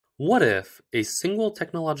What if a single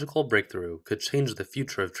technological breakthrough could change the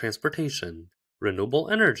future of transportation, renewable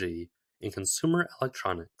energy, and consumer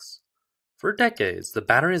electronics? For decades, the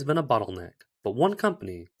battery has been a bottleneck, but one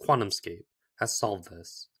company, Quantumscape, has solved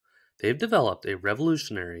this. They've developed a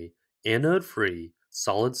revolutionary, anode-free,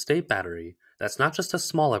 solid-state battery that's not just a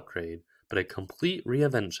small upgrade, but a complete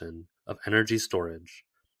reinvention of energy storage.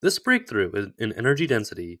 This breakthrough in energy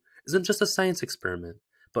density isn't just a science experiment,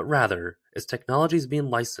 but rather is technologies being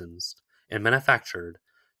licensed and manufactured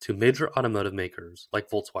to major automotive makers like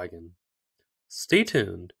Volkswagen. Stay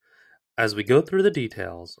tuned as we go through the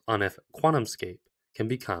details on if Quantumscape can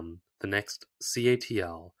become the next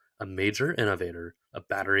CATL, a major innovator of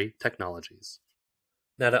battery technologies.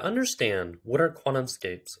 Now, to understand what are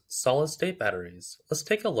Quantumscape's solid-state batteries, let's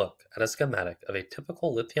take a look at a schematic of a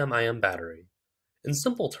typical lithium-ion battery. In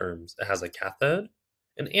simple terms, it has a cathode,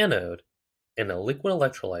 an anode, and a liquid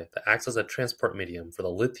electrolyte that acts as a transport medium for the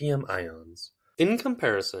lithium ions. In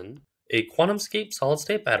comparison, a Quantumscape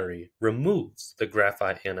solid-state battery removes the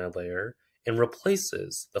graphite anode layer and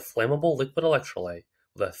replaces the flammable liquid electrolyte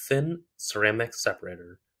with a thin ceramic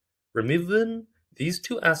separator. Removing these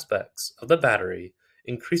two aspects of the battery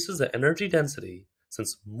increases the energy density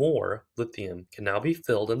since more lithium can now be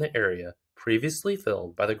filled in the area previously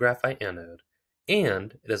filled by the graphite anode,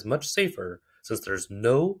 and it is much safer since there's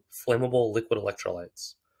no flammable liquid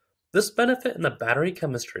electrolytes. This benefit in the battery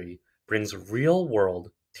chemistry brings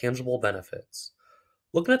real-world, tangible benefits.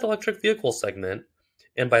 Looking at the electric vehicle segment,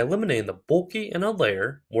 and by eliminating the bulky anode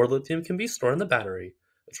layer, more lithium can be stored in the battery,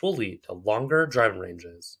 which will lead to longer driving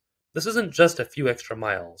ranges. This isn't just a few extra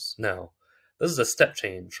miles, no. This is a step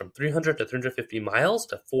change from 300 to 350 miles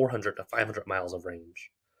to 400 to 500 miles of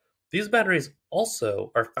range. These batteries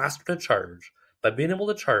also are faster to charge by being able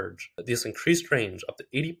to charge this increased range up to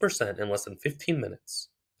 80% in less than 15 minutes.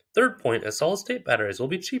 Third point is solid-state batteries will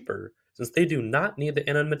be cheaper since they do not need the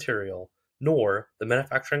anode material nor the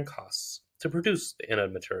manufacturing costs to produce the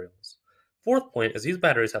anode materials. Fourth point is these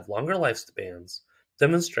batteries have longer lifespans,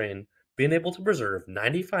 demonstrating being able to preserve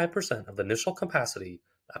 95% of the initial capacity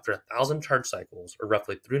after 1,000 charge cycles, or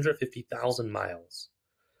roughly 350,000 miles.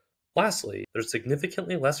 Lastly, there's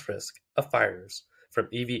significantly less risk of fires from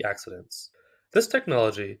EV accidents. This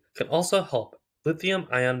technology can also help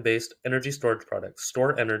lithium-ion-based energy storage products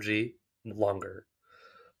store energy longer.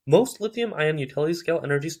 Most lithium-ion utility-scale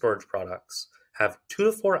energy storage products have 2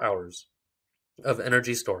 to 4 hours of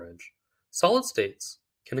energy storage. Solid states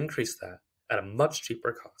can increase that at a much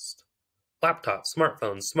cheaper cost. Laptops,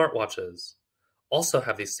 smartphones, smartwatches also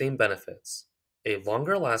have these same benefits. A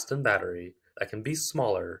longer lasting battery that can be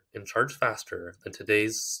smaller and charge faster than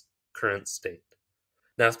today's current state.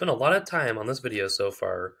 Now, I've spent a lot of time on this video so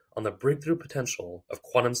far on the breakthrough potential of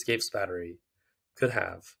Quantumscape's battery could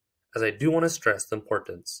have, as I do want to stress the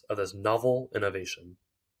importance of this novel innovation.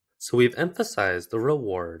 So we've emphasized the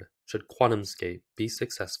reward should Quantumscape be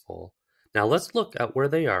successful. Now let's look at where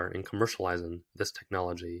they are in commercializing this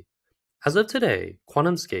technology. As of today,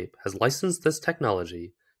 Quantumscape has licensed this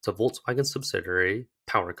technology to Volkswagen subsidiary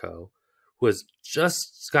PowerCo, who has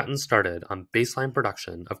just gotten started on baseline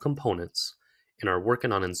production of components and are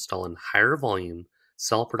working on installing higher volume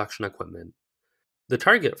cell production equipment. The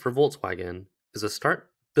target for Volkswagen is to start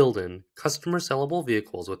building customer sellable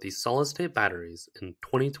vehicles with these solid-state batteries in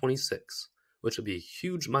 2026, which would be a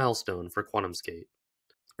huge milestone for Quantumscape.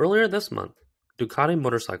 Earlier this month, Ducati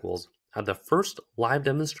Motorcycles had the first live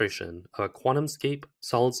demonstration of a Quantumscape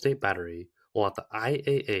solid-state battery while at the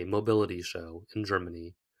IAA Mobility Show in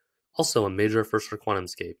Germany, also a major first for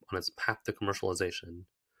Quantumscape on its path to commercialization.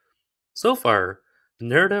 So far, the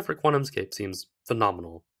narrative for Quantumscape seems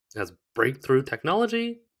phenomenal. It has breakthrough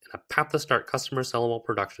technology and a path to start customer sellable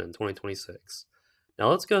production in 2026. Now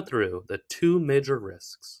let's go through the two major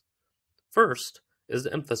risks. First is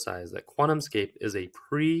to emphasize that Quantumscape is a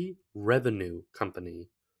pre-revenue company.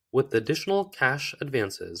 With additional cash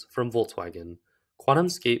advances from Volkswagen,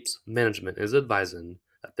 Quantumscape's management is advising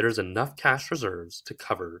that there is enough cash reserves to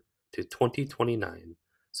cover to 2029,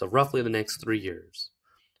 so roughly the next 3 years.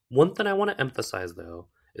 One thing I want to emphasize though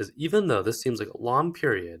is even though this seems like a long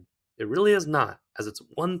period, it really is not, as it's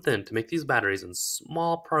one thing to make these batteries in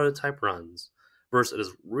small prototype runs versus it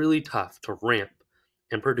is really tough to ramp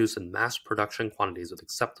and produce in mass production quantities with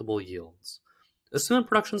acceptable yields. Assuming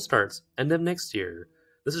production starts end of next year,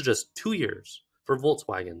 this is just 2 years for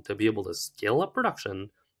Volkswagen to be able to scale up production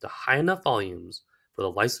to high enough volumes for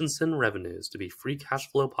the licensing revenues to be free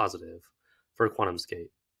cash flow positive for Quantumscape.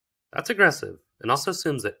 That's aggressive and also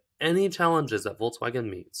assumes that any challenges that Volkswagen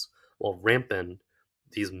meets while ramping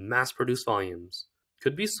these mass-produced volumes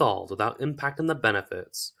could be solved without impacting the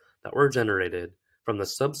benefits that were generated from the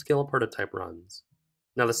subscale prototype runs.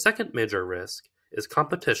 Now, the second major risk is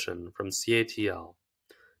competition from CATL.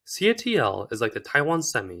 CATL is like the Taiwan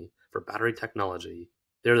Semi for battery technology.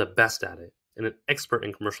 They're the best at it and an expert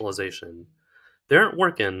in commercialization. They aren't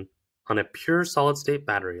working on a pure solid-state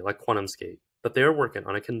battery like Quantumscape, but they are working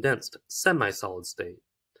on a condensed semi-solid state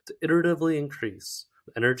to iteratively increase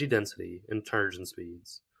the energy density and charging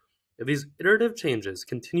speeds. If these iterative changes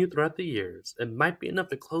continue throughout the years, it might be enough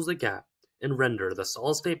to close the gap and render the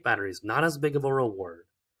solid-state batteries not as big of a reward.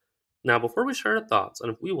 Now, before we share our thoughts on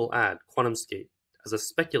if we will add Quantumscape as a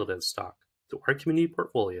speculative stock to our community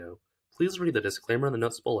portfolio, please read the disclaimer in the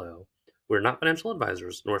notes below. We are not financial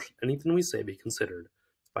advisors, nor should anything we say be considered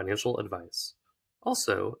financial advice.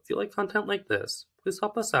 Also, if you like content like this, please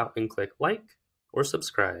help us out and click like or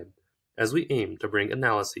subscribe, as we aim to bring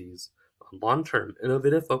analyses on long-term,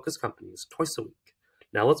 innovative-focused companies twice a week.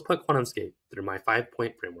 Now let's put Quantumscape through my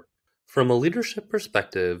 5-point framework. From a leadership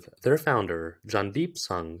perspective, their founder, Jandeep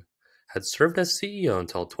Singh, had served as CEO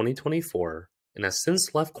until 2024 and has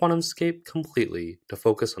since left Quantumscape completely to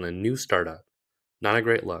focus on a new startup. Not a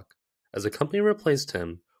great look, as the company replaced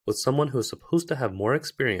him with someone who is supposed to have more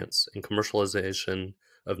experience in commercialization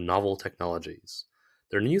of novel technologies.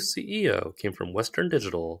 Their new CEO came from Western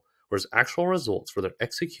Digital, where his actual results for their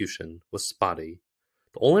execution was spotty.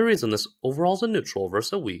 The only reason this overall is a neutral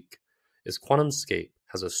versus a weak is Quantumscape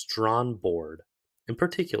has a strong board. In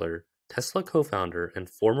particular, Tesla co-founder and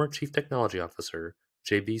former chief technology officer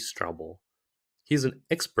J.B. Straubel. He's an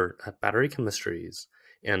expert at battery chemistries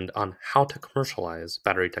and on how to commercialize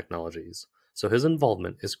battery technologies, so his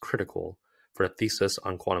involvement is critical for a thesis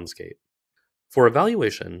on Quantumscape. For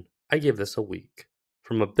evaluation, I gave this a week.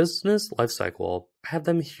 From a business lifecycle, I have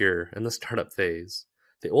them here in the startup phase.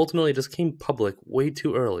 They ultimately just came public way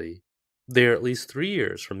too early. They are at least 3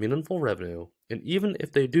 years from meaningful revenue, and even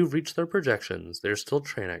if they do reach their projections, they are still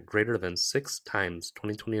trading at greater than 6 times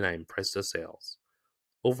 2029 price to sales.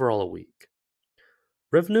 Overall a week.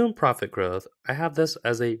 Revenue and profit growth, I have this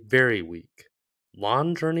as a very weak.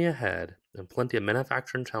 Long journey ahead, and plenty of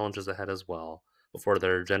manufacturing challenges ahead as well, before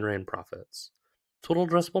they're generating profits. Total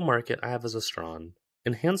addressable market I have as a strong.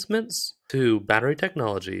 Enhancements to battery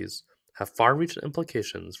technologies have far-reaching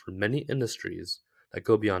implications for many industries that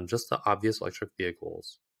go beyond just the obvious electric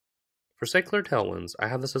vehicles. For secular tailwinds, I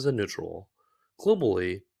have this as a neutral.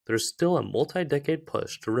 Globally, there's still a multi-decade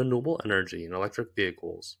push to renewable energy and electric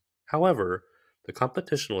vehicles. However, the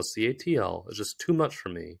competition with CATL is just too much for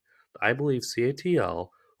me. I believe CATL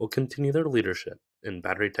will continue their leadership in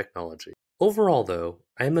battery technology. Overall, though,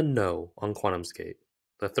 I am a no on Quantumscape.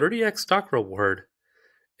 The 30x stock reward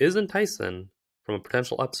is enticing from a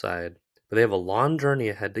potential upside, but they have a long journey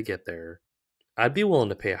ahead to get there. I'd be willing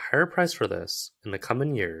to pay a higher price for this in the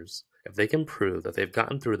coming years if they can prove that they've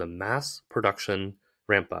gotten through the mass production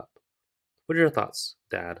ramp up. What are your thoughts,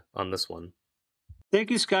 Dad, on this one? Thank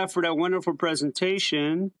you, Scott, for that wonderful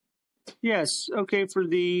presentation. Yes, okay,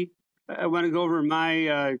 I want to go over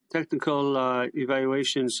my technical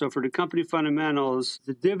evaluation. So for the company fundamentals,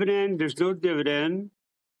 the dividend, there's no dividend,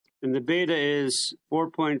 and the beta is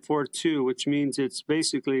 4.42, which means it's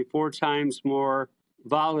basically 4 times more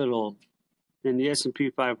volatile than the S&P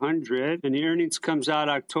 500. And the earnings comes out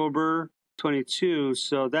October 22,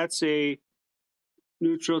 so that's a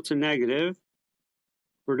neutral to negative.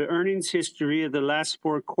 For the earnings history of the last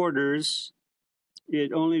 4 quarters,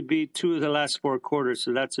 it only beat 2 of the last 4 quarters,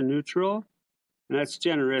 so that's a neutral. And that's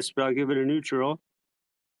generous, but I'll give it a neutral.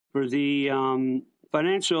 For the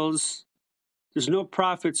financials, there's no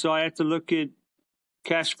profit, so I have to look at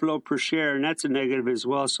cash flow per share, and that's a negative as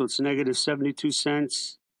well, so it's negative 72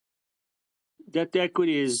 cents. Debt to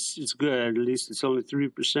equity is good, at least it's only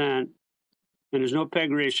 3%. And there's no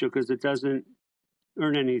PEG ratio because it doesn't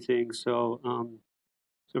earn anything. So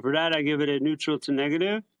for that, I give it a neutral to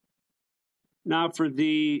negative. Now for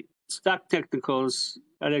the stock technicals,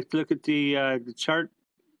 I'd like to look at the chart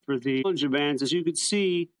for the Bollinger Bands. As you can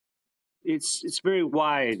see, it's very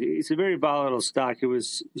wide. It's a very volatile stock. It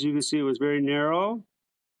was, as you can see, it was very narrow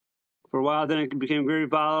for a while. Then it became very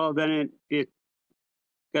volatile. Then it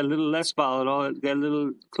got a little less volatile. It got a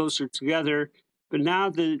little closer together. But now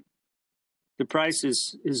the price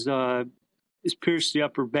is pierced the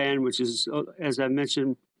upper band, which is, as I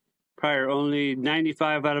mentioned prior, only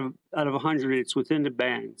 95 out of 100. It's within the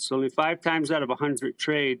band. So only 5 times out of 100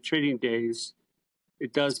 trading days,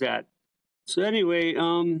 it does that. So anyway,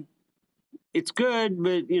 it's good,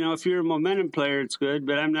 but if you're a momentum player, it's good.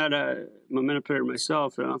 But I'm not a momentum player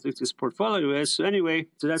myself. I don't think this portfolio is. So anyway,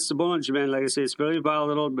 so that's the Bollinger Band. Like I say, it's very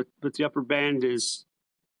volatile, but the upper band it's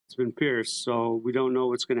been pierced. So we don't know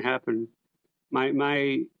what's going to happen.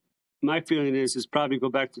 My my feeling is probably go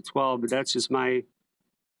back to 12, but that's just my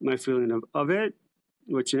feeling of it,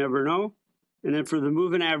 which you never know. And then for the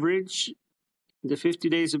moving average, the 50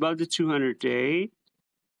 days above the 200-day,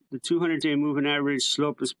 the 200-day moving average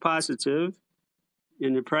slope is positive,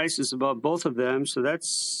 and the price is above both of them, so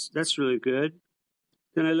that's really good.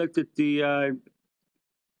 Then I looked at the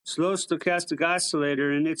slow stochastic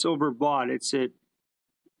oscillator, and it's overbought. It's at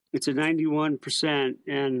 91%,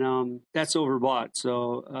 and that's overbought.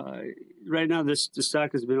 So right now, the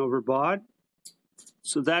stock has been overbought.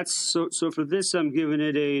 So so for this, I'm giving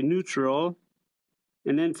it a neutral.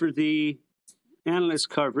 And then for the analyst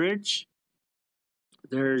coverage,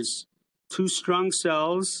 there's 2 strong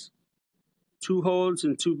sells, 2 holds,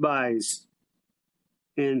 and 2 buys.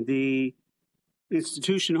 And the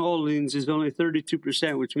institution holdings is only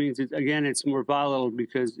 32%, which means it's more volatile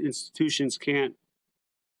because institutions can't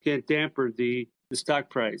damper the stock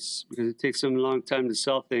price because it takes them a long time to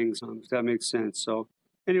sell things. If that makes sense. So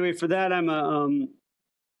anyway, for that, I'm a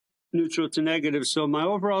neutral to negative. So my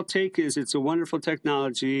overall take is it's a wonderful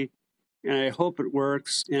technology, and I hope it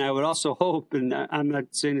works. And I would also hope, and I'm not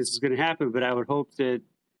saying this is going to happen, but I would hope that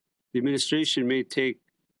the administration may take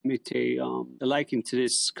a liking to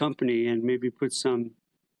this company and maybe put some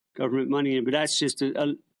government money in. But that's just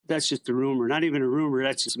a rumor, not even a rumor.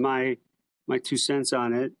 That's just my 2 cents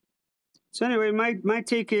on it. So anyway, my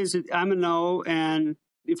take is that I'm a no, and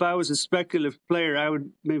if I was a speculative player, I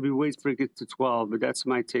would maybe wait for it to get to 12, but that's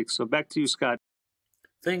my take. So back to you, Scott.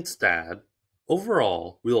 Thanks, Dad.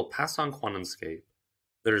 Overall, we will pass on Quantumscape.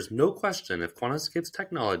 There is no question if Quantumscape's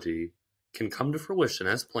technology can come to fruition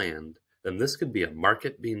as planned, then this could be a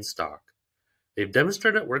market beanstalk. They've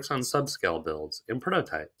demonstrated it works on subscale builds and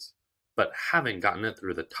prototypes, but haven't gotten it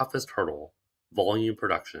through the toughest hurdle, volume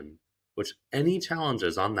production, which any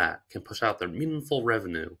challenges on that can push out their meaningful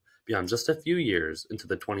revenue beyond just a few years into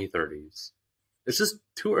the 2030s. It's just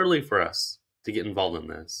too early for us to get involved in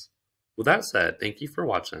this. With that said, thank you for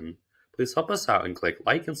watching. Please help us out and click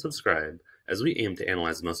like and subscribe as we aim to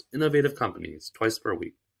analyze the most innovative companies twice per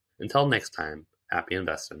week. Until next time, happy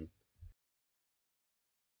investing.